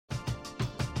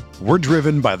We're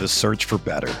driven by the search for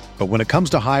better. But when it comes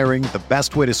to hiring, the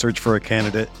best way to search for a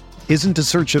candidate isn't to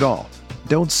search at all.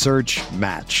 Don't search,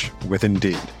 match with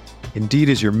Indeed. Indeed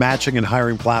is your matching and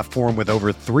hiring platform with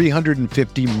over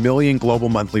 350 million global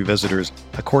monthly visitors,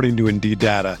 according to Indeed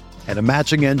data, and a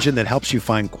matching engine that helps you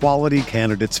find quality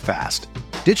candidates fast.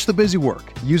 Ditch the busy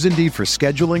work. Use Indeed for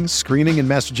scheduling, screening, and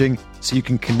messaging so you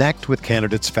can connect with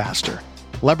candidates faster.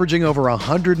 Leveraging over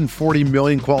 140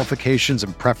 million qualifications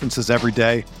and preferences every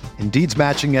day, Indeed's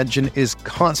matching engine is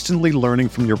constantly learning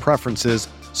from your preferences,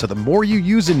 so the more you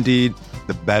use Indeed,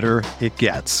 the better it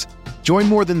gets. Join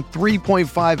more than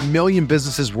 3.5 million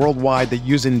businesses worldwide that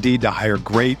use Indeed to hire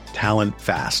great talent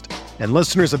fast. And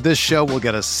listeners of this show will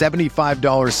get a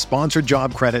 $75 sponsored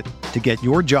job credit to get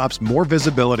your jobs more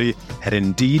visibility at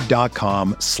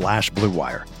Indeed.com/Blue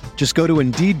Wire. Just go to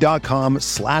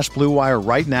Indeed.com/Blue Wire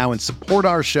right now and support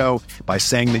our show by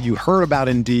saying that you heard about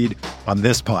Indeed on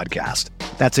this podcast.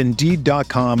 That's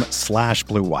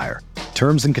Indeed.com/Blue Wire.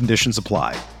 Terms and conditions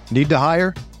apply. Need to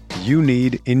hire? You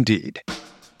need Indeed.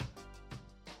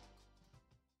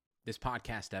 This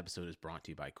podcast episode is brought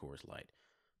to you by Coors Light.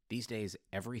 These days,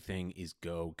 everything is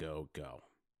go, go, go.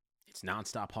 It's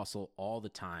nonstop hustle all the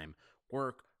time.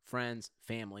 Work, friends,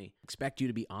 family, expect you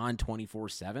to be on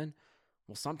 24/7.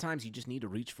 Well, sometimes you just need to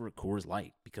reach for a Coors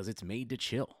Light because it's made to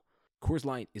chill. Coors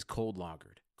Light is cold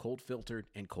lagered, cold filtered,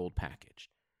 and cold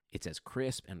packaged. It's as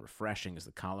crisp and refreshing as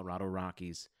the Colorado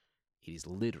Rockies. It is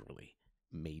literally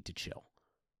made to chill.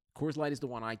 Coors Light is the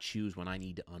one I choose when I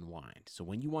need to unwind. So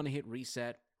when you want to hit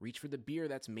reset, reach for the beer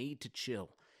that's made to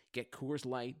chill. Get Coors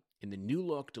Light in the new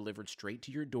look delivered straight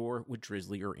to your door with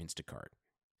Drizzly or Instacart.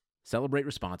 Celebrate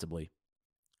responsibly.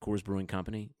 Coors Brewing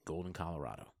Company, Golden,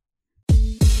 Colorado.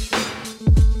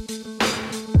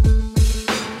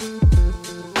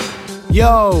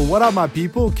 Yo, what up, my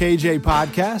people? KJ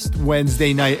Podcast,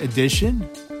 Wednesday night edition.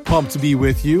 Pumped to be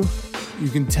with you. You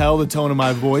can tell the tone of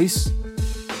my voice.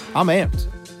 I'm amped.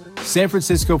 San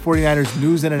Francisco 49ers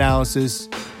news and analysis.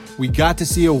 We got to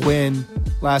see a win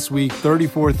last week,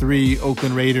 34-3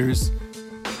 Oakland Raiders.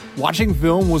 Watching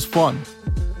film was fun.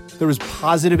 There was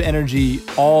positive energy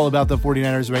all about the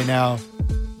 49ers right now.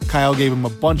 Kyle gave him a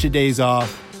bunch of days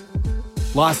off.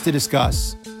 Lots to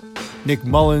discuss. Nick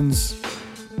Mullins,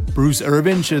 Bruce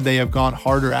Irvin, should they have gone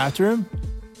harder after him?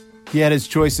 He had his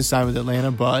choice to sign with Atlanta,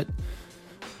 but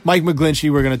Mike McGlinchey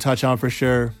we're going to touch on for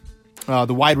sure.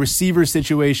 The wide receiver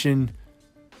situation,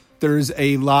 there's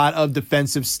a lot of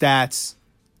defensive stats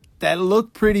that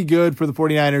look pretty good for the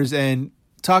 49ers, and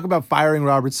talk about firing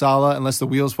Robert Saleh unless the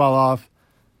wheels fall off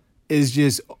is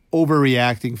just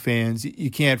overreacting, fans. You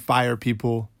can't fire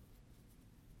people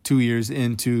 2 years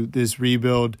into this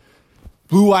rebuild.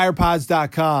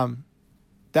 BlueWirePods.com.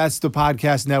 That's the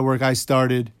podcast network I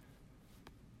started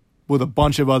with a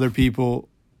bunch of other people.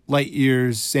 Light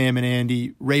Years, Sam and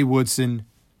Andy, Ray Woodson,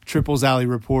 Triples Alley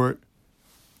Report,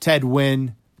 Ted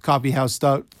Wynn, Coffee House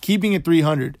Stuff, Keeping It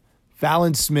 300,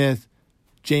 Fallon Smith,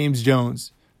 James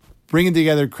Jones. Bringing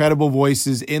together credible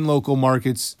voices in local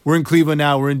markets. We're in Cleveland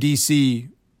now. We're in D.C.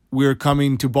 We're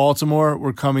coming to Baltimore.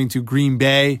 We're coming to Green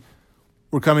Bay.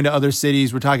 We're coming to other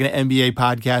cities. We're talking to NBA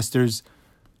podcasters.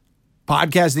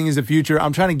 Podcasting is the future.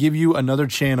 I'm trying to give you another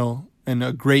channel and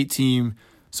a great team.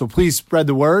 So please spread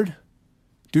the word.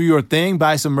 Do your thing.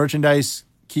 Buy some merchandise.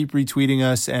 Keep retweeting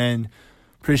us and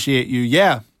appreciate you.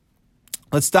 Yeah,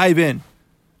 let's dive in.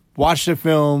 Watch the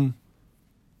film.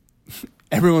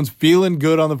 Everyone's feeling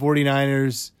good on the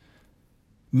 49ers.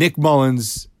 Nick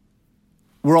Mullins,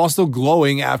 we're all still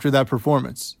glowing after that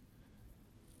performance.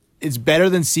 It's better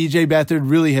than CJ Beathard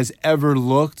really has ever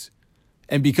looked.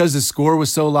 And because the score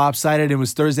was so lopsided and it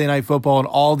was Thursday Night Football and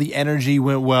all the energy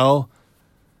went well,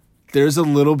 there's a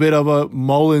little bit of a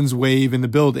Mullins wave in the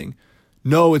building.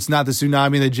 No, it's not the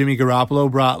tsunami that Jimmy Garoppolo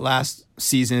brought last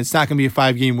season. It's not going to be a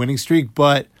 5-game winning streak,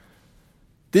 but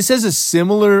this has a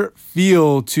similar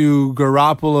feel to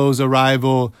Garoppolo's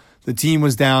arrival. The team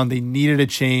was down. They needed a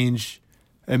change,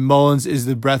 and Mullins is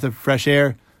the breath of fresh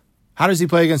air. How does he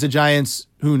play against the Giants?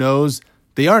 Who knows?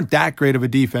 They aren't that great of a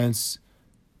defense.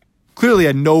 Clearly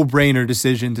a no-brainer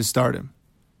decision to start him.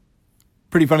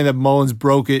 Pretty funny that Mullins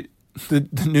broke it, the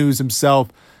news himself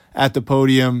at the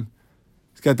podium.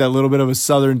 He's got that little bit of a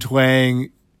southern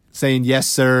twang, saying, yes,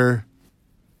 sir.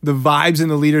 The vibes and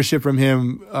the leadership from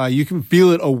him, you can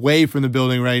feel it away from the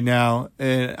building right now.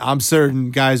 And I'm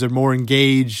certain guys are more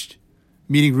engaged.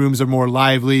 Meeting rooms are more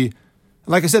lively.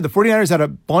 Like I said, the 49ers had a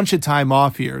bunch of time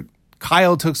off here.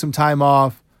 Kyle took some time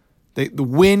off. The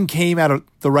win came at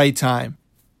the right time.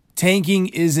 Tanking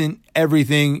isn't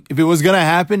everything. If it was going to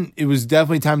happen, it was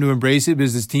definitely time to embrace it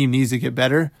because this team needs to get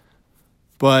better.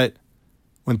 But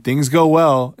when things go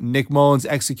well, Nick Mullins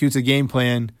executes a game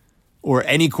plan, or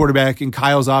any quarterback in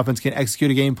Kyle's offense can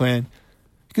execute a game plan,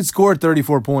 you could score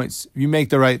 34 points if you make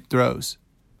the right throws.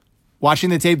 Watching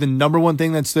the tape, the number one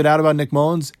thing that stood out about Nick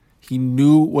Mullins, he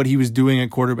knew what he was doing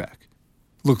at quarterback.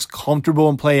 Looks comfortable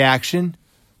in play action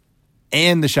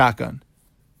and the shotgun.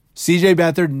 CJ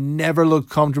Beathard never looked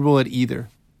comfortable at either,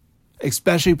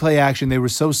 especially play action. They were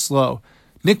so slow.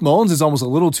 Nick Mullins is almost a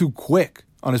little too quick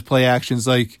on his play actions,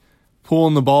 like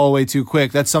pulling the ball away too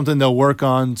quick. That's something they'll work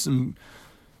on, some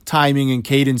timing and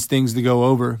cadence things to go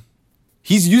over.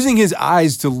 He's using his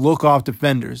eyes to look off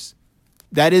defenders.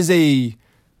 That is a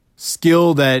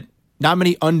skill that not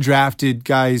many undrafted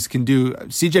guys can do.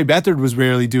 CJ Beathard was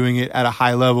rarely doing it at a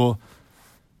high level.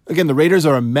 Again, the Raiders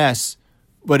are a mess,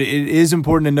 but it is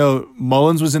important to note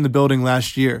Mullins was in the building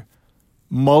last year.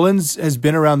 Mullins has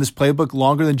been around this playbook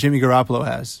longer than Jimmy Garoppolo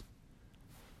has.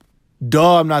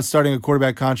 I'm not starting a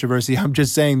quarterback controversy. I'm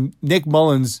just saying Nick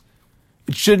Mullins,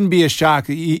 it shouldn't be a shock.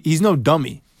 He's no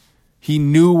dummy. He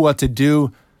knew what to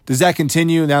do. Does that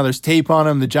continue? Now there's tape on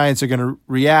him. The Giants are going to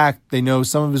react. They know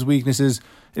some of his weaknesses.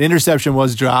 An interception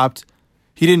was dropped.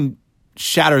 He didn't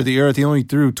shatter the earth. He only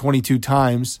threw 22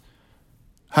 times.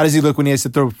 How does he look when he has to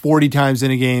throw 40 times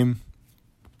in a game?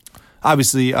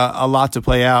 Obviously, a lot to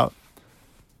play out.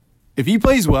 If he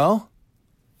plays well,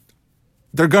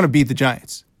 they're going to beat the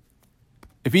Giants.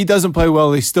 If he doesn't play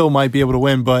well, they still might be able to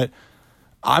win, but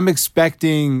I'm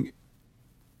expecting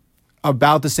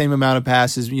about the same amount of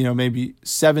passes, maybe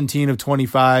 17 of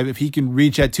 25. If he can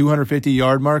reach that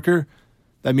 250-yard marker,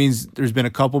 that means there's been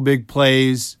a couple big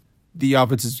plays. The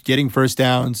offense is getting first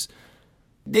downs.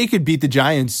 They could beat the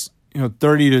Giants,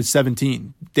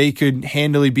 30-17. They could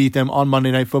handily beat them on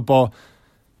Monday Night Football.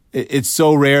 It's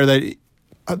so rare that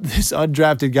this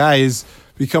undrafted guy has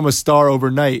become a star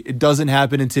overnight. It doesn't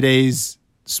happen in today's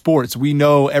sports. We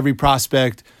know every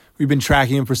prospect. We've been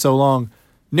tracking him for so long.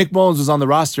 Nick Mullins was on the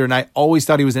roster, and I always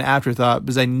thought he was an afterthought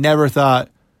because I never thought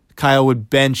Kyle would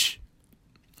bench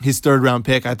his third-round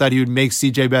pick. I thought he would make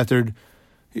CJ Beathard,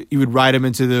 he would ride him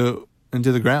into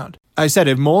the ground. I said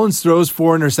if Mullins throws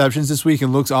 4 interceptions this week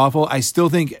and looks awful, I still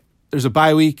think there's a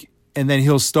bye week, and then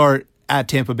he'll start at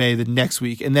Tampa Bay the next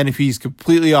week. And then if he's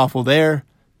completely awful there,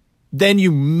 then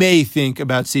you may think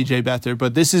about CJ Beathard.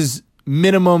 But this is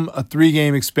minimum a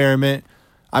 3-game experiment.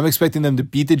 I'm expecting them to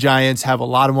beat the Giants, have a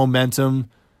lot of momentum.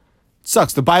 It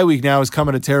sucks. The bye week now is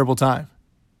coming at a terrible time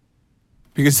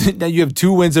because now you have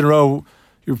 2 wins in a row.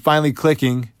 You're finally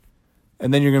clicking,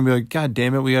 and then you're going to be like, God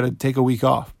damn it, we got to take a week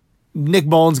off. Nick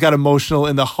Mullins got emotional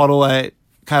in the huddle at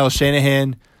Kyle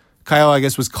Shanahan. Kyle, I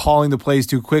guess, was calling the plays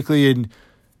too quickly, and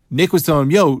Nick was telling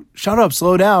him, yo, shut up,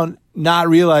 slow down, not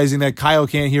realizing that Kyle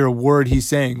can't hear a word he's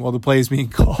saying while the play is being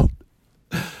called.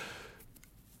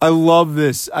 I love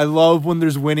this. I love when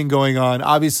there's winning going on.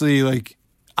 Obviously,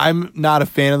 I'm not a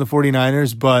fan of the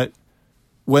 49ers, but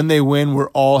when they win, we're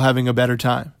all having a better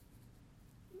time.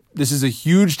 This is a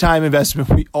huge time investment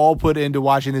we all put into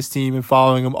watching this team and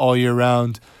following them all year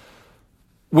round.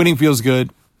 Winning feels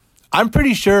good. I'm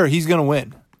pretty sure he's going to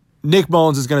win. Nick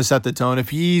Mullins is going to set the tone. If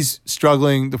he's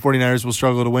struggling, the 49ers will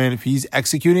struggle to win. If he's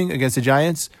executing against the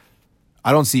Giants,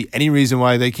 I don't see any reason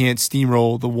why they can't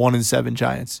steamroll the 1-7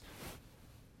 Giants.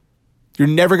 You're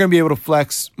never going to be able to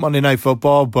flex Monday Night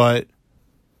Football, but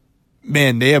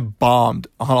man, they have bombed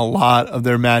on a lot of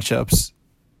their matchups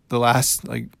the last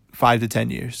 5 to 10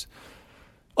 years.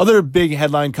 Other big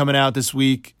headline coming out this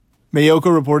week,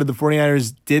 Mayoko reported the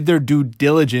 49ers did their due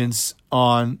diligence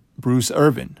on Bruce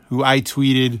Irvin, who I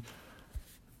tweeted,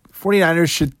 49ers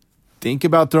should think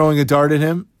about throwing a dart at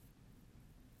him.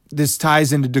 This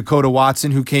ties into Dakota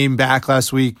Watson, who came back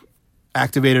last week,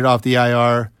 activated off the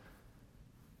IR.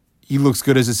 He looks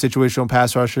good as a situational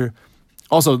pass rusher.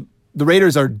 Also, the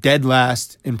Raiders are dead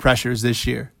last in pressures this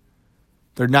year.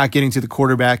 They're not getting to the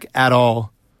quarterback at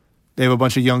all. They have a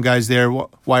bunch of young guys there.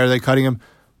 Why are they cutting him?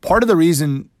 Part of the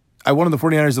reason I wanted the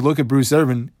 49ers to look at Bruce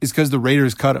Irvin is because the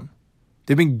Raiders cut him.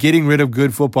 They've been getting rid of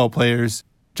good football players.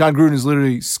 John Gruden is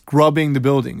literally scrubbing the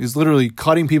building, is literally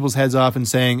cutting people's heads off and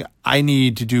saying, I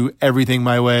need to do everything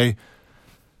my way.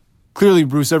 Clearly,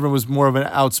 Bruce Irvin was more of an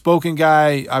outspoken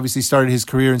guy, obviously started his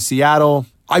career in Seattle.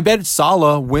 I bet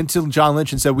Saleh went to John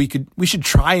Lynch and said we should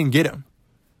try and get him.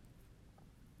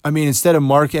 I mean, instead of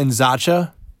Mark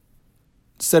Nzacha,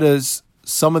 instead of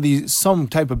some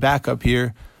type of backup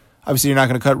here, obviously you're not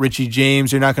going to cut Richie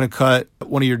James, you're not going to cut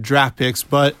one of your draft picks,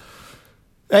 but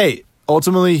hey,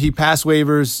 ultimately he passed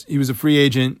waivers, he was a free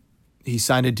agent, he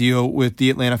signed a deal with the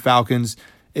Atlanta Falcons.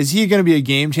 Is he going to be a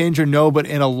game changer? No, but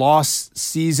in a lost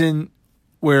season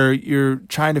where you're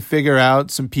trying to figure out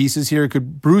some pieces here,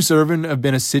 could Bruce Irvin have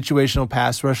been a situational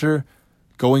pass rusher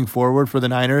going forward for the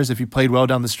Niners if he played well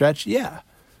down the stretch? Yeah.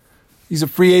 He's a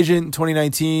free agent in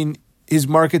 2019. His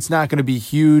market's not going to be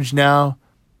huge now.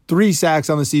 3 sacks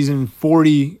on the season,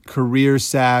 40 career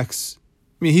sacks.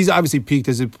 I mean, he's obviously peaked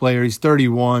as a player. He's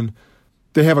 31.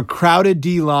 They have a crowded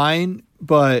D-line,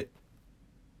 but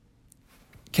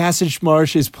Cassius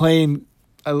Marsh is playing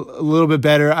a little bit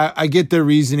better. I get their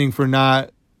reasoning for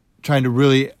not trying to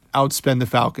really outspend the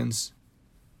Falcons.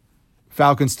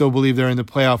 Falcons still believe they're in the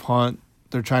playoff hunt.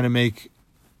 They're trying to make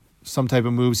some type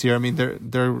of moves here. I mean, they're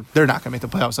not going to make the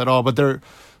playoffs at all, but they're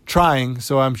trying,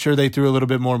 so I'm sure they threw a little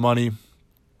bit more money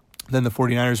than the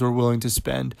 49ers were willing to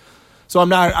spend. So I'm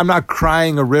not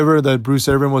crying a river that Bruce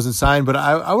Irvin wasn't signed, but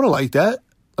I would have liked that.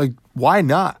 Like, why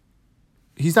not?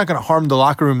 He's not going to harm the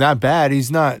locker room that bad. He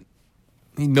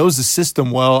knows the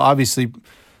system well. Obviously,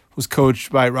 was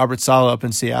coached by Robert Saleh up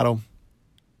in Seattle.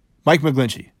 Mike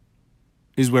McGlinchey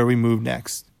is where we move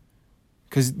next.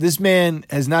 Because this man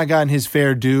has not gotten his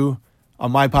fair due,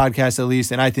 on my podcast at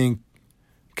least, and I think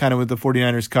kind of with the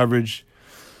 49ers coverage.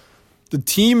 The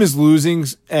team is losing,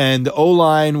 and the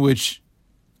O-line, which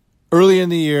early in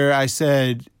the year I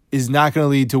said is not going to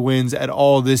lead to wins at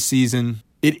all this season,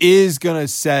 it is going to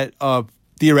set up,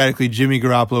 theoretically, Jimmy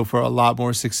Garoppolo for a lot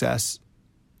more success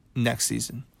next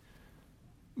season.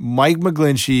 Mike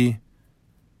McGlinchey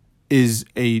is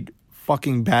a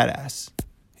fucking badass.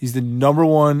 He's the number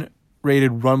 1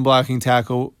 rated run blocking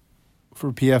tackle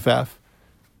for PFF.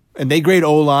 And they grade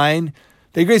O-line.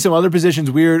 They grade some other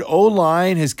positions weird.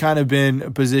 O-line has kind of been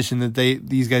a position that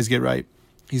these guys get right.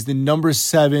 He's the number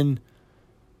 7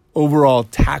 overall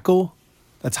tackle.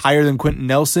 That's higher than Quentin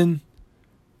Nelson.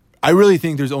 I really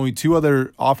think there's only 2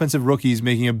 other offensive rookies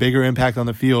making a bigger impact on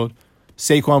the field.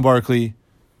 Saquon Barkley,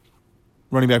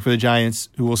 running back for the Giants,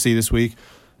 who we'll see this week,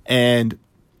 and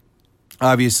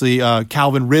obviously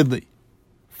Calvin Ridley,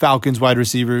 Falcons wide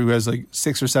receiver who has like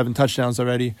 6 or 7 touchdowns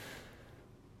already.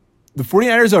 The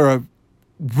 49ers are a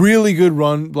really good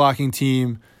run blocking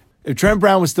team. If Trent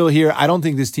Brown was still here, I don't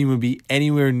think this team would be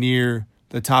anywhere near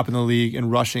the top in the league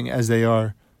in rushing as they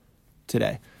are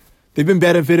today. They've been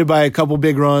benefited by a couple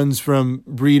big runs from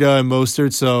Breida and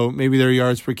Mostert, so maybe their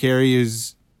yards per carry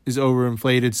is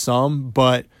overinflated some,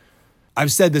 but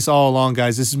I've said this all along,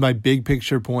 guys. This is my big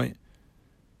picture point.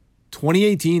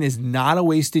 2018 is not a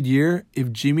wasted year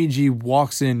if Jimmy G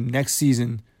walks in next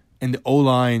season and the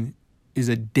O-line is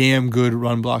a damn good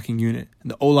run blocking unit.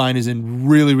 And the O-line is in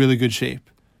really, really good shape.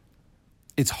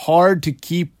 It's hard to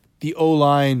keep the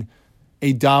O-line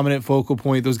a dominant focal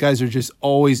point. Those guys are just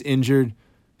always injured. You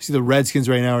see the Redskins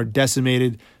right now are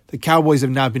decimated. The Cowboys have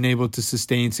not been able to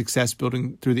sustain success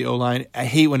building through the O-line. I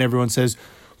hate when everyone says,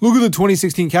 look at the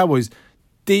 2016 Cowboys.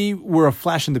 They were a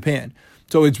flash in the pan.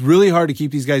 So it's really hard to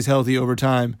keep these guys healthy over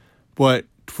time. But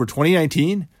for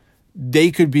 2019,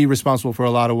 they could be responsible for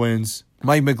a lot of wins.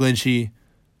 Mike McGlinchey,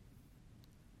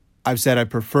 I've said I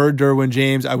preferred Derwin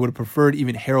James. I would have preferred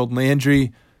even Harold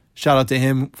Landry. Shout out to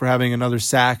him for having another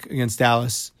sack against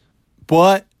Dallas.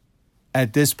 But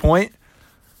at this point,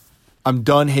 I'm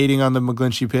done hating on the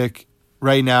McGlinchey pick.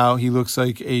 Right now, he looks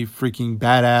like a freaking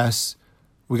badass.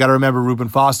 We got to remember Reuben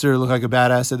Foster looked like a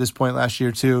badass at this point last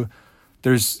year too.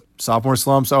 There's sophomore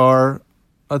slumps are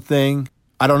a thing.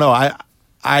 I don't know.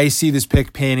 I see this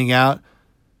pick panning out.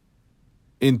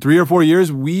 In 3 or 4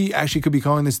 years, we actually could be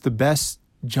calling this the best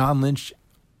John Lynch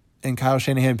and Kyle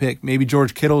Shanahan pick. Maybe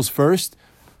George Kittle's first,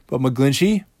 but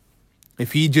McGlinchey,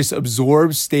 if he just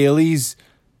absorbs Staley's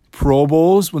Pro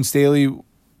Bowls when Staley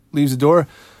leaves the door.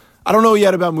 I don't know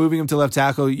yet about moving him to left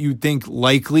tackle. You'd think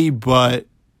likely, but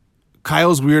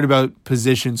Kyle's weird about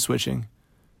position switching,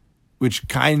 which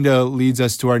kind of leads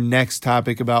us to our next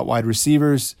topic about wide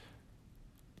receivers.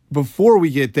 Before we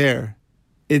get there,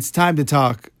 it's time to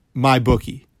talk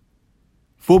MyBookie.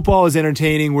 Football is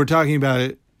entertaining. We're talking about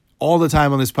it all the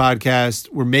time on this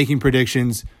podcast. We're making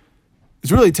predictions.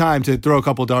 It's really time to throw a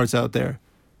couple darts out there.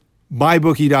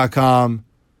 MyBookie.com.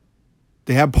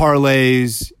 They have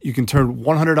parlays. You can turn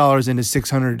 $100 into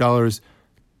 $600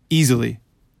 easily.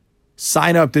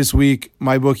 Sign up this week.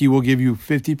 MyBookie will give you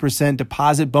 50%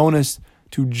 deposit bonus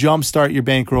to jumpstart your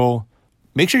bankroll.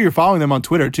 Make sure you're following them on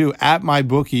Twitter too,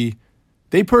 @MyBookie.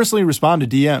 They personally respond to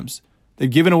DMs. They've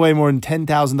given away more than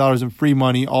 $10,000 in free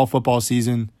money all football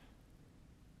season.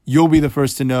 You'll be the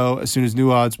first to know as soon as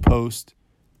new odds post.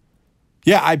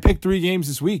 Yeah, I picked 3 games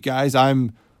this week, guys.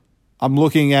 I'm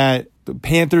looking at the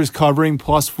Panthers covering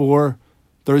 +4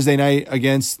 Thursday night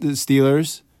against the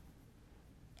Steelers.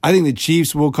 I think the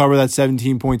Chiefs will cover that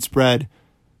 17-point spread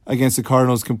against the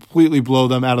Cardinals, completely blow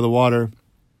them out of the water.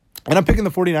 And I'm picking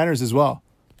the 49ers as well.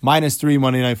 -3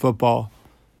 Monday Night Football.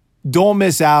 Don't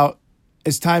miss out.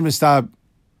 It's time to stop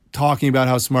talking about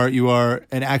how smart you are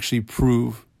and actually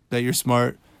prove that you're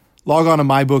smart. Log on to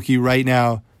MyBookie right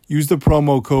now. Use the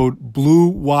promo code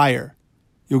BLUEWIRE.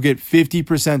 You'll get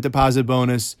 50% deposit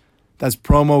bonus. That's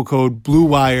promo code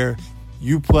BLUEWIRE.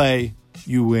 You play,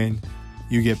 you win,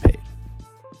 you get paid.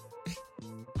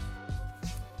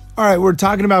 All right, we're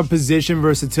talking about position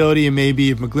versatility and maybe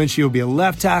if McGlinchey will be a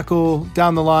left tackle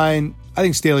down the line. I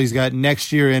think Staley's got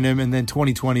next year in him, and then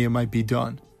 2020 it might be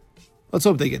done. Let's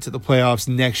hope they get to the playoffs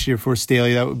next year for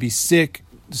Staley. That would be sick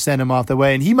to send him off the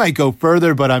way. And he might go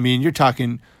further, but I mean, you're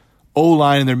talking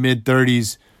O-line in their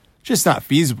mid-30s. Just not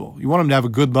feasible. You want him to have a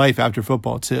good life after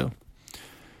football, too.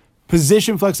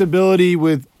 Position flexibility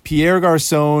with Pierre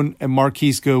Garçon and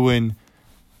Marquise Goodwin.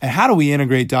 And how do we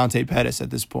integrate Dante Pettis at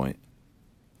this point?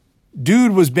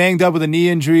 Dude was banged up with a knee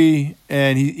injury,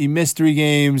 and he missed 3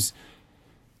 games.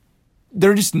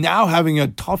 They're just now having a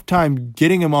tough time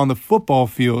getting him on the football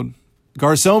field.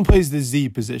 Garçon plays the Z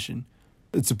position.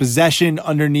 It's a possession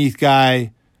underneath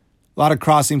guy. A lot of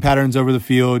crossing patterns over the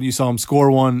field. You saw him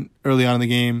score one early on in the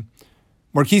game.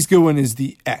 Marquise Goodwin is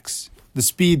the X, the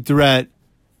speed threat.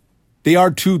 They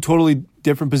are 2 totally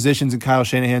different positions in Kyle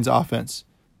Shanahan's offense.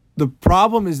 The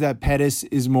problem is that Pettis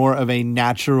is more of a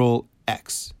natural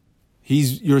X.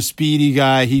 He's your speedy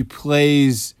guy. He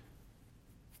plays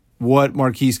what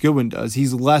Marquise Goodwin does.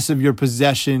 He's less of your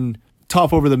possession,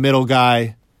 tough over the middle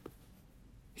guy.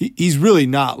 He's really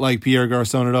not like Pierre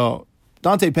Garçon at all.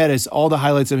 Dante Pettis, all the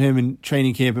highlights of him in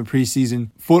training camp and preseason,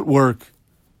 footwork,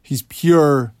 he's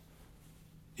pure.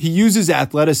 He uses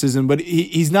athleticism, but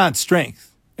he's not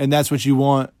strength. And that's what you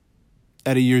want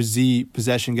at a year Z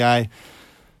possession guy.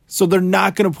 So they're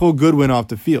not going to pull Goodwin off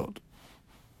the field.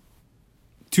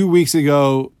 2 weeks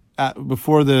ago,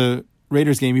 before the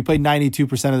Raiders game, he played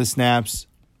 92% of the snaps.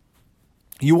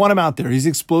 You want him out there. He's an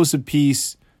explosive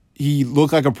piece. He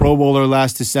looked like a Pro Bowler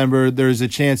last December. There's a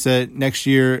chance that next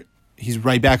year he's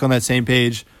right back on that same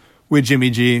page with Jimmy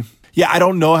G. Yeah, I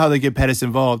don't know how they get Pettis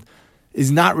involved.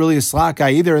 Is not really a slot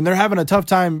guy either, and they're having a tough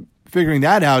time figuring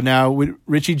that out now with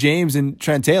Richie James and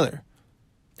Trent Taylor.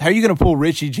 How are you going to pull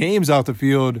Richie James off the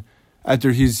field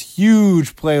after his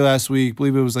huge play last week? I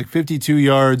believe it was like 52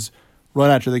 yards, run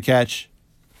after the catch.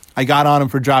 I got on him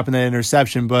for dropping that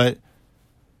interception, but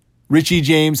Richie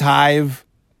James, Hive,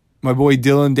 my boy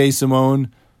Dylan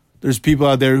DeSimone, there's people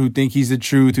out there who think he's the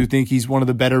truth, who think he's one of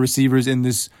the better receivers in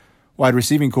this wide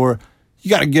receiving core. You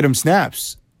got to get him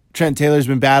snaps. Trent Taylor's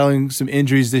been battling some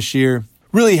injuries this year.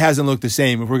 Really hasn't looked the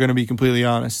same, if we're going to be completely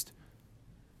honest.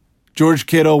 George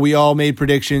Kittle, we all made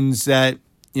predictions that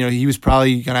he was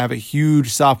probably going to have a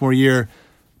huge sophomore year.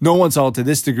 No one saw it to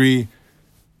this degree.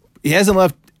 He hasn't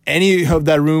left any of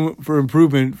that room for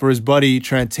improvement for his buddy,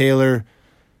 Trent Taylor.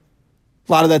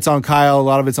 A lot of that's on Kyle. A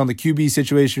lot of it's on the QB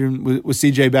situation with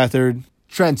C.J. Beathard.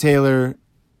 Trent Taylor,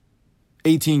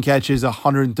 18 catches,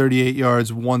 138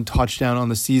 yards, 1 touchdown on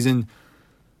the season.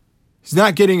 He's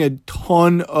not getting a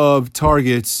ton of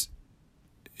targets.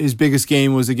 His biggest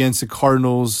game was against the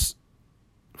Cardinals,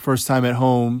 first time at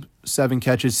home, 7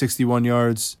 catches, 61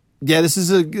 yards. Yeah, this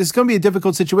is going to be a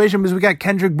difficult situation because we got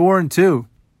Kendrick Bourne too,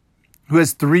 who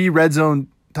has 3 red zone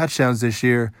touchdowns this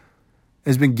year,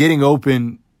 has been getting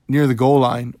open near the goal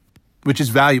line, which is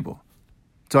valuable.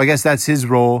 So I guess that's his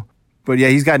role. But yeah,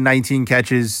 he's got 19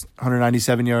 catches,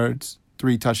 197 yards,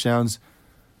 3 touchdowns.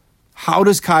 How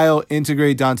does Kyle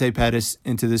integrate Dante Pettis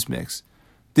into this mix?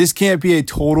 This can't be a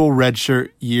total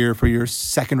redshirt year for your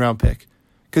second-round pick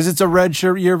because it's a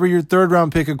redshirt year for your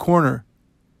third-round pick, a corner,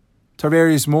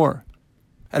 Tarvarius Moore.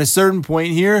 At a certain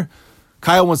point here,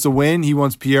 Kyle wants to win. He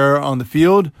wants Pierre on the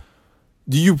field.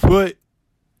 Do you put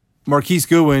Marquise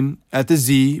Goodwin at the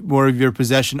Z, more of your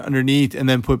possession underneath, and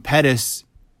then put Pettis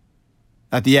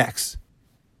at the X?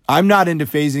 I'm not into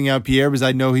phasing out Pierre because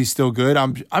I know he's still good.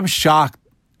 I'm shocked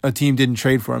a team didn't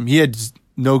trade for him. He had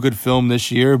no good film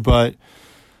this year, but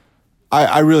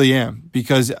I really am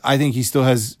because I think he still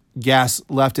has gas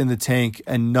left in the tank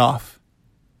enough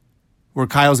where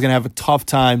Kyle's going to have a tough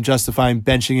time justifying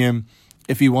benching him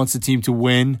if he wants the team to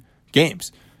win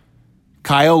games.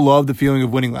 Kyle loved the feeling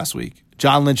of winning last week.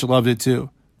 John Lynch loved it too.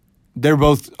 They're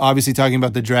both obviously talking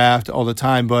about the draft all the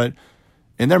time, but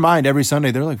in their mind every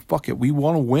Sunday, they're like, fuck it, we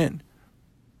want to win.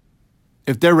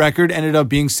 If their record ended up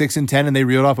being 6-10 and they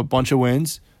reeled off a bunch of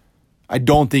wins, I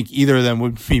don't think either of them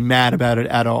would be mad about it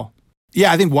at all.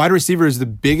 Yeah, I think wide receiver is the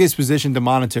biggest position to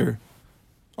monitor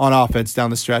on offense down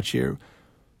the stretch here.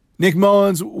 Nick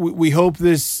Mullins, we hope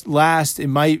this lasts. It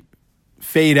might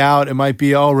fade out. It might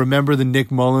be, remember the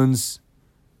Nick Mullins.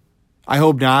 I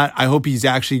hope not. I hope he's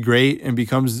actually great and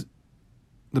becomes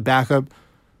the backup.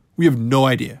 We have no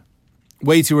idea.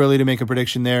 Way too early to make a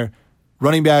prediction there.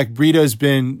 Running back, Breida's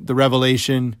been the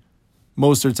revelation.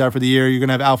 Mostert's out for the year. You're going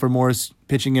to have Alfred Morris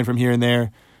pitching in from here and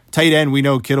there. Tight end, we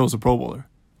know Kittle's a Pro Bowler.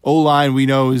 O-line, we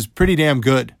know, is pretty damn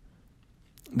good.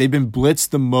 They've been blitzed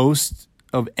the most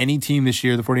of any team this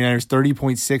year, the 49ers,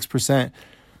 30.6%. I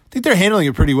think they're handling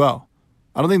it pretty well.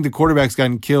 I don't think the quarterback's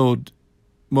gotten killed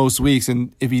most weeks,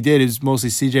 and if he did, it's mostly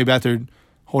C.J. Beathard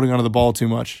holding onto the ball too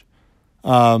much.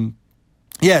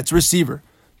 It's receiver.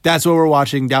 That's what we're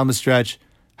watching down the stretch.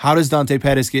 How does Dante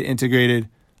Pettis get integrated?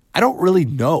 I don't really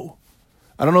know.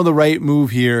 I don't know the right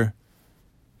move here,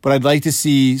 but I'd like to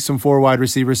see some 4 wide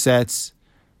receiver sets.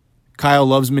 Kyle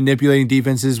loves manipulating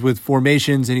defenses with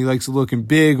formations, and he likes looking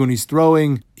big when he's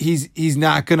throwing. He's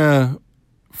not going to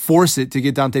force it to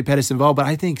get Dante Pettis involved, but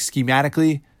I think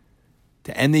schematically,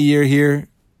 to end the year here,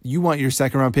 you want your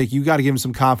second-round pick. You got to give him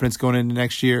some confidence going into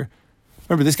next year.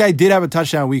 Remember, this guy did have a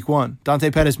touchdown week 1.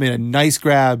 Dante Pettis made a nice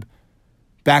grab,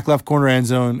 back left corner end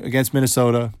zone against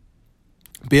Minnesota.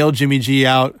 Bailed Jimmy G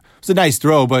out. It was a nice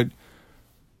throw, but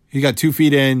he got 2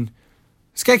 feet in.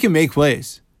 This guy can make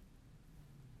plays.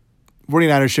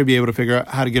 49ers should be able to figure out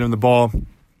how to get him the ball.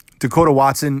 Dakota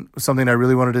Watson was something I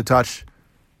really wanted to touch.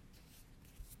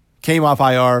 Came off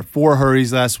IR, 4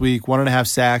 hurries last week, 1.5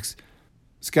 sacks.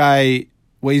 This guy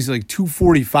weighs like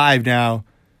 245 now,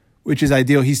 which is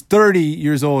ideal. He's 30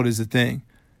 years old is the thing.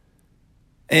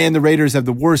 And the Raiders have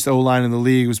the worst O-line in the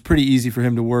league. It was pretty easy for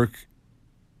him to work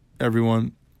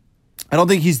everyone. I don't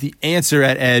think he's the answer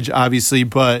at edge, obviously,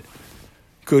 but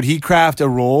could he craft a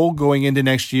role going into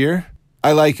next year?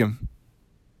 I like him.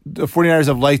 The 49ers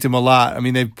have liked him a lot. I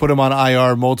mean, they've put him on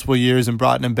IR multiple years and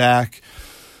brought him back.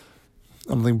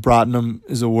 I don't think brought him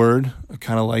is a word. I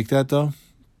kind of like that, though.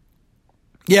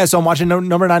 Yeah, so I'm watching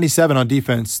number 97 on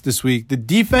defense this week. The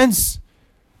defense,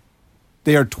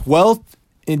 they are 12th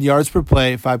in yards per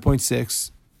play,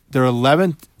 5.6. They're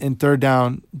 11th in third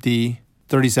down D,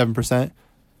 37%.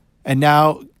 And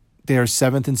now they are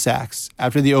 7th in sacks.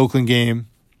 After the Oakland game,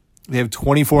 they have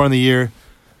 24 on the year.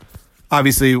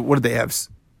 Obviously, what did they have?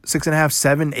 6.5,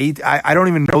 7, 8? I don't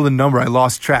even know the number. I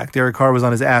lost track. Derek Carr was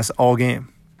on his ass all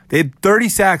game. They had 30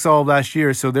 sacks all of last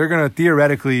year, so they're going to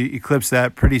theoretically eclipse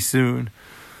that pretty soon.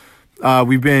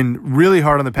 We've been really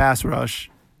hard on the pass rush.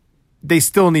 They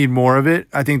still need more of it.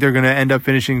 I think they're going to end up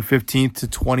finishing 15th to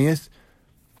 20th.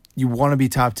 You want to be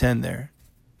top 10 there.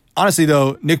 Honestly,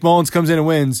 though, Nick Mullins comes in and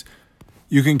wins.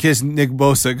 You can kiss Nick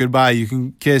Bosa goodbye. You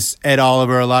can kiss Ed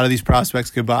Oliver, a lot of these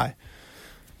prospects goodbye.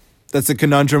 That's a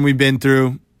conundrum we've been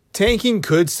through. Tanking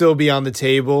could still be on the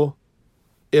table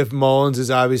if Mullins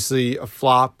is obviously a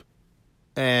flop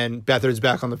and Beathard's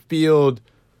back on the field,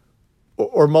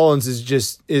 or Mullins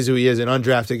is who he is, an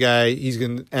undrafted guy. He's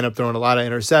going to end up throwing a lot of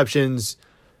interceptions,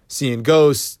 seeing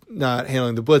ghosts, not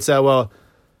handling the blitz that well.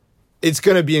 It's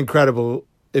going to be incredible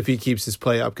if he keeps his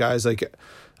play up, guys. Like,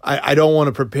 I don't want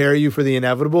to prepare you for the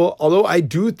inevitable, although I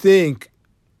do think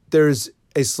there's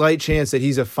a slight chance that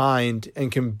he's a find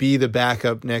and can be the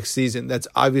backup next season. That's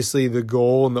obviously the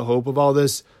goal and the hope of all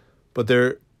this, but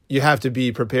you have to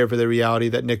be prepared for the reality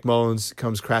that Nick Mullins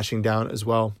comes crashing down as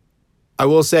well. I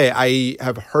will say, I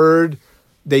have heard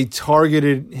they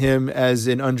targeted him as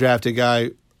an undrafted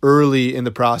guy early in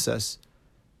the process.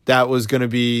 That was going to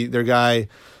be their guy.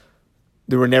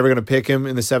 They were never going to pick him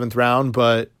in the 7th round,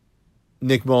 but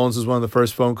Nick Mullins was one of the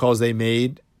first phone calls they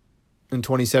made in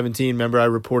 2017. Remember, I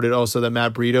reported also that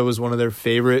Matt Breida was one of their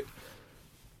favorite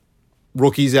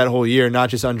rookies that whole year, not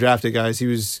just undrafted guys. He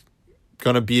was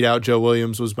going to beat out Joe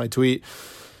Williams was my tweet.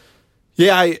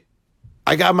 Yeah,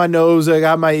 I got my nose, I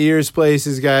got my ears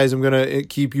places, guys. I'm going to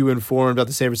keep you informed about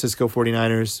the San Francisco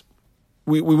 49ers.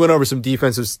 We went over some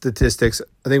defensive statistics.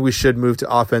 I think we should move to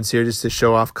offense here just to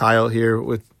show off Kyle here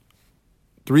with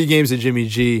 3 games of Jimmy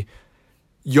G.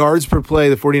 Yards per play,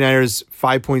 the 49ers,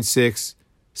 5.6,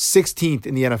 16th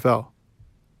in the NFL.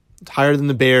 Higher than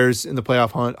the Bears in the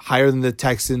playoff hunt, higher than the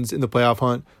Texans in the playoff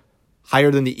hunt,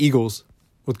 higher than the Eagles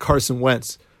with Carson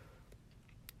Wentz.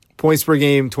 Points per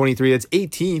game, 23. That's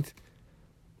 18th.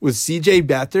 With C.J.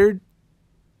 Beathard,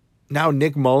 now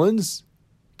Nick Mullins,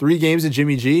 3 games of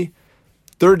Jimmy G.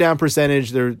 Third down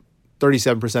percentage, they're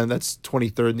 37%. That's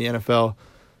 23rd in the NFL.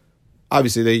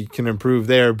 Obviously, they can improve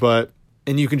there,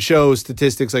 and you can show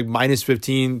statistics like minus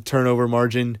 15 turnover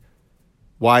margin,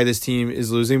 why this team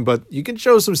is losing, but you can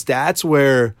show some stats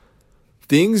where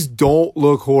things don't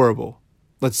look horrible.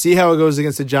 Let's see how it goes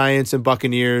against the Giants and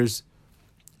Buccaneers.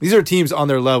 These are teams on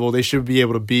their level they should be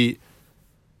able to beat.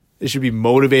 They should be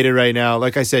motivated right now.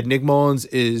 Like I said, Nick Mullins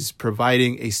is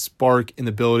providing a spark in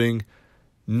the building,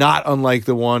 not unlike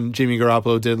the one Jimmy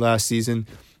Garoppolo did last season.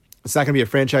 It's not going to be a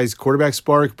franchise quarterback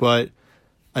spark, but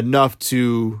enough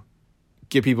to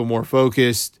get people more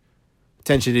focused.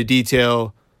 attention to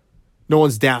detail. No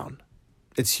one's down.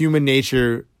 It's human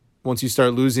nature. Once you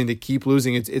start losing, to keep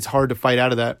losing, it's hard to fight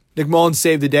out of that. Nick Mullens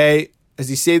saved the day. Has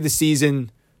he saved the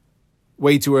season?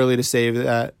 Way too early to save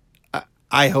that.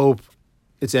 I hope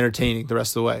it's entertaining the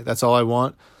rest of the way. That's all I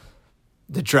want.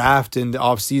 The draft and the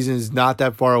offseason is not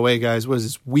that far away, guys. What is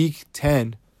this? Week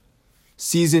 10.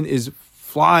 Season is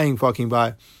flying fucking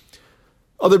by.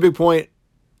 Other big point,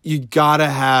 you gotta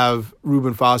have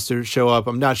Reuben Foster show up.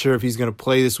 I'm not sure if he's going to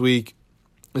play this week.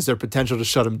 Is there potential to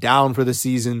shut him down for the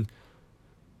season?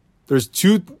 There's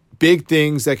two big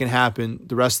things that can happen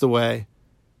the rest of the way.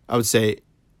 I would say,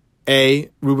 A,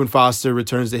 Reuben Foster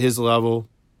returns to his level.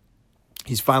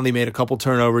 He's finally made a couple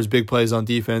turnovers, big plays on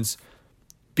defense.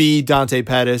 B, Dante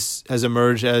Pettis has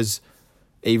emerged as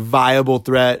a viable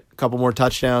threat. A couple more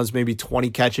touchdowns, maybe 20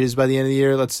 catches by the end of the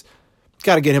year.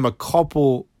 Got to get him a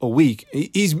couple a week.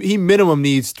 He minimum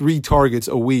needs 3 targets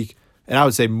a week, and I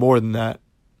would say more than that.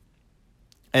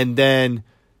 And then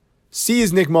C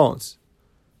is Nick Mullens.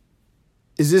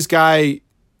 Is this guy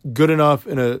good enough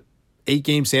in a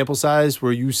 8-game sample size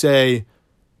where you say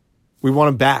we want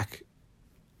him back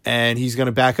and he's going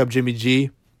to back up Jimmy G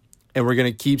and we're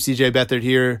going to keep CJ Beathard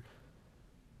here?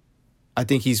 I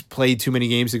think he's played too many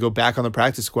games to go back on the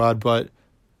practice squad, but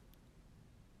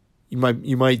you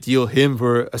might deal him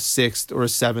for a 6th or a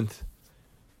 7th,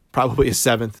 probably a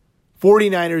 7th.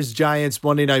 49ers, Giants,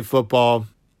 Monday Night Football.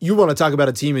 You want to talk about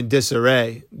a team in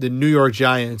disarray, the New York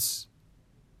Giants.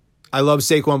 I love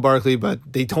Saquon Barkley, but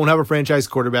they don't have a franchise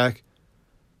quarterback.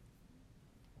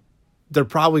 They're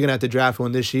probably going to have to draft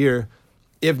one this year.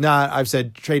 If not, I've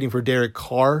said trading for Derek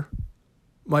Carr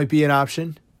might be an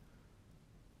option.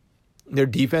 Their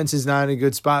defense is not in a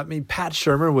good spot. I mean, Pat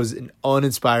Shurmur was an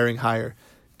uninspiring hire.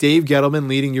 Dave Gettleman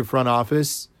leading your front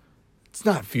office, it's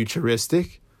not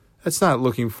futuristic. That's not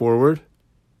looking forward.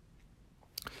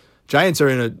 Giants are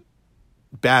in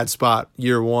a bad spot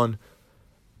year one.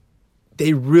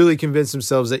 They really convinced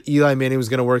themselves that Eli Manning was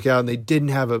going to work out, and they didn't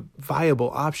have a viable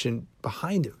option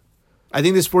behind him. I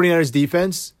think this 49ers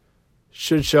defense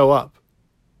should show up.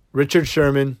 Richard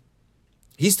Sherman,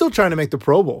 he's still trying to make the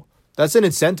Pro Bowl. That's an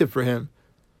incentive for him.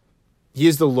 He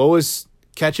is the lowest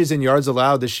catches and yards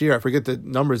allowed this year. I forget the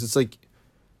numbers. It's like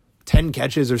 10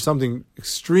 catches or something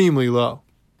extremely low.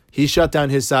 He shut down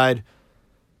his side.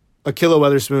 Ahkello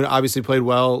Witherspoon obviously played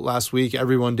well last week.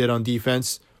 Everyone did on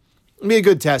defense. It'll be a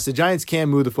good test. The Giants can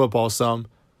move the football some.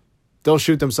 They'll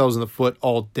shoot themselves in the foot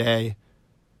all day.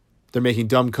 They're making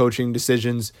dumb coaching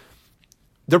decisions.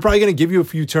 They're probably going to give you a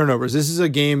few turnovers. This is a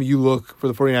game you look for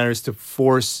the 49ers to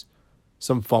force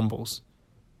some fumbles.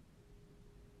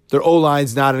 Their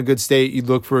O-line's not in a good state. You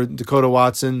look for Dakota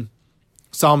Watson,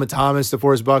 Solomon Thomas,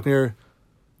 DeForest Buckner,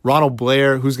 Ronald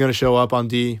Blair, who's going to show up on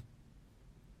D.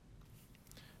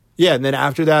 Yeah, and then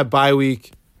after that, bye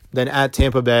week, then at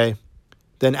Tampa Bay,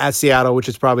 then at Seattle, which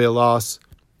is probably a loss.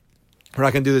 We're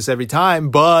not going to do this every time,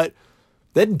 but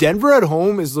then Denver at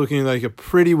home is looking like a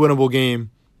pretty winnable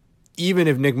game, even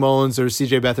if Nick Mullens or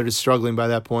CJ Beathard is struggling by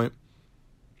that point.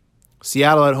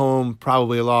 Seattle at home,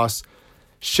 probably a loss.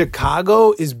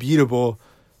 Chicago is beatable,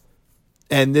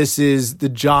 and this is the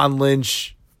John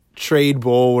Lynch trade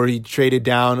bowl where he traded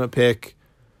down a pick,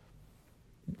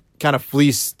 kind of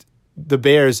fleeced the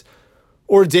Bears.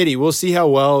 Or did he? We'll see how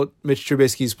well Mitch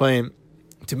Trubisky's playing.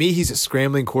 To me, he's a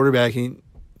scrambling quarterback.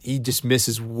 He just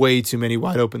misses way too many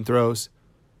wide open throws.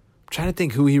 I'm trying to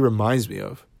think who he reminds me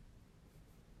of.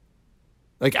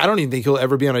 Like, I don't even think he'll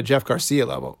ever be on a Jeff Garcia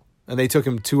level. And they took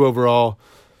him 2 overall.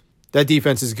 That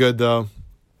defense is good, though.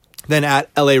 Then at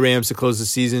LA Rams to close the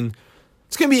season.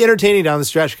 It's going to be entertaining down the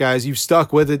stretch, guys. You've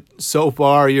stuck with it so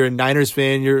far. You're a Niners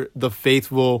fan. You're the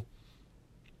faithful.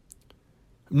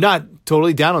 I'm not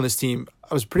totally down on this team.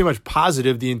 I was pretty much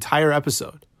positive the entire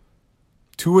episode.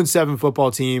 2-7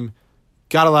 football team.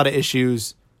 Got a lot of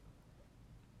issues.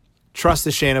 Trust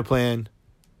the Shanahan plan.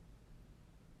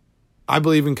 I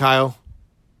believe in Kyle.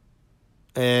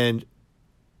 And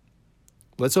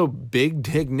let's hope Big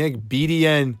Dick Nick,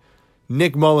 BDN,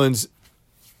 Nick Mullens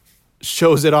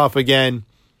shows it off again.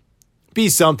 Be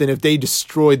something if they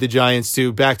destroyed the Giants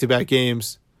too, back-to-back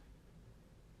games.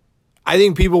 I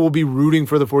think people will be rooting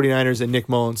for the 49ers and Nick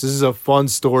Mullens. This is a fun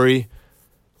story.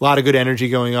 A lot of good energy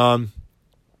going on.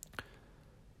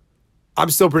 I'm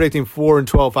still predicting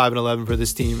 4-12, 5-11 for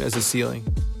this team as a ceiling.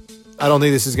 I don't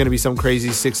think this is going to be some crazy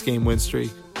 6-game win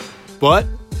streak. But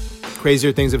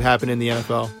crazier things have happened in the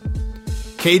NFL.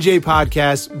 KJ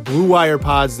Podcast,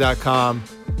 BlueWirePods.com,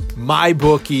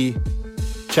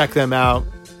 MyBookie. Check them out.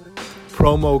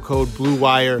 Promo code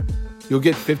BlueWire. You'll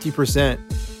get 50%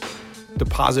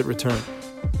 deposit return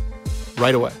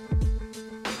right away.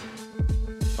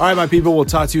 All right, my people, we'll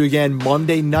talk to you again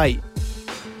Monday night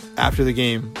after the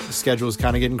game. The schedule is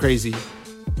kind of getting crazy,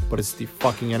 but it's the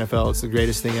fucking NFL. It's the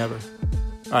greatest thing ever.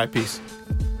 All right, peace.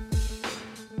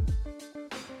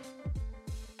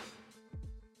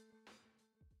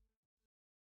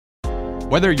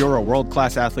 Whether you're a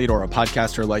world-class athlete or a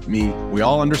podcaster like me, we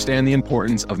all understand the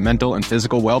importance of mental and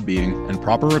physical well-being and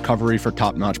proper recovery for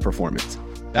top-notch performance.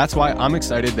 That's why I'm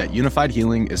excited that Unified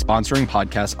Healing is sponsoring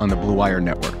podcasts on the Blue Wire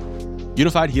Network.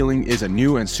 Unified Healing is a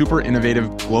new and super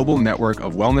innovative global network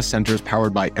of wellness centers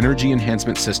powered by Energy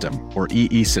Enhancement System, or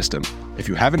EE System. If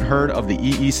you haven't heard of the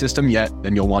EE System yet,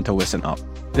 then you'll want to listen up.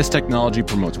 This technology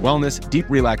promotes wellness, deep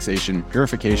relaxation,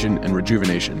 purification, and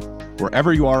rejuvenation.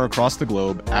 Wherever you are across the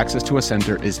globe, access to a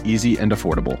center is easy and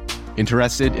affordable.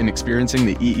 Interested in experiencing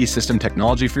the EE System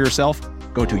technology for yourself?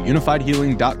 Go to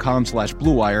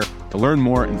unifiedhealing.com/bluewire to learn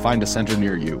more and find a center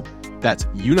near you. That's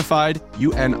unified,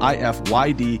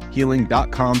 UNIFYD,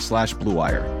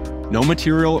 healing.com/bluewire. No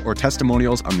material or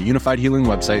testimonials on the Unified Healing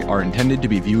website are intended to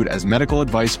be viewed as medical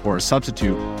advice or a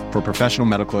substitute for professional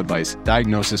medical advice,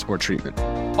 diagnosis, or treatment.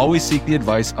 Always seek the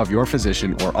advice of your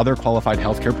physician or other qualified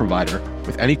healthcare provider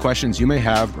with any questions you may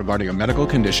have regarding a medical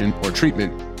condition or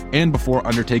treatment and before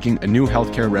undertaking a new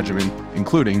healthcare regimen,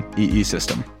 including EE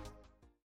System.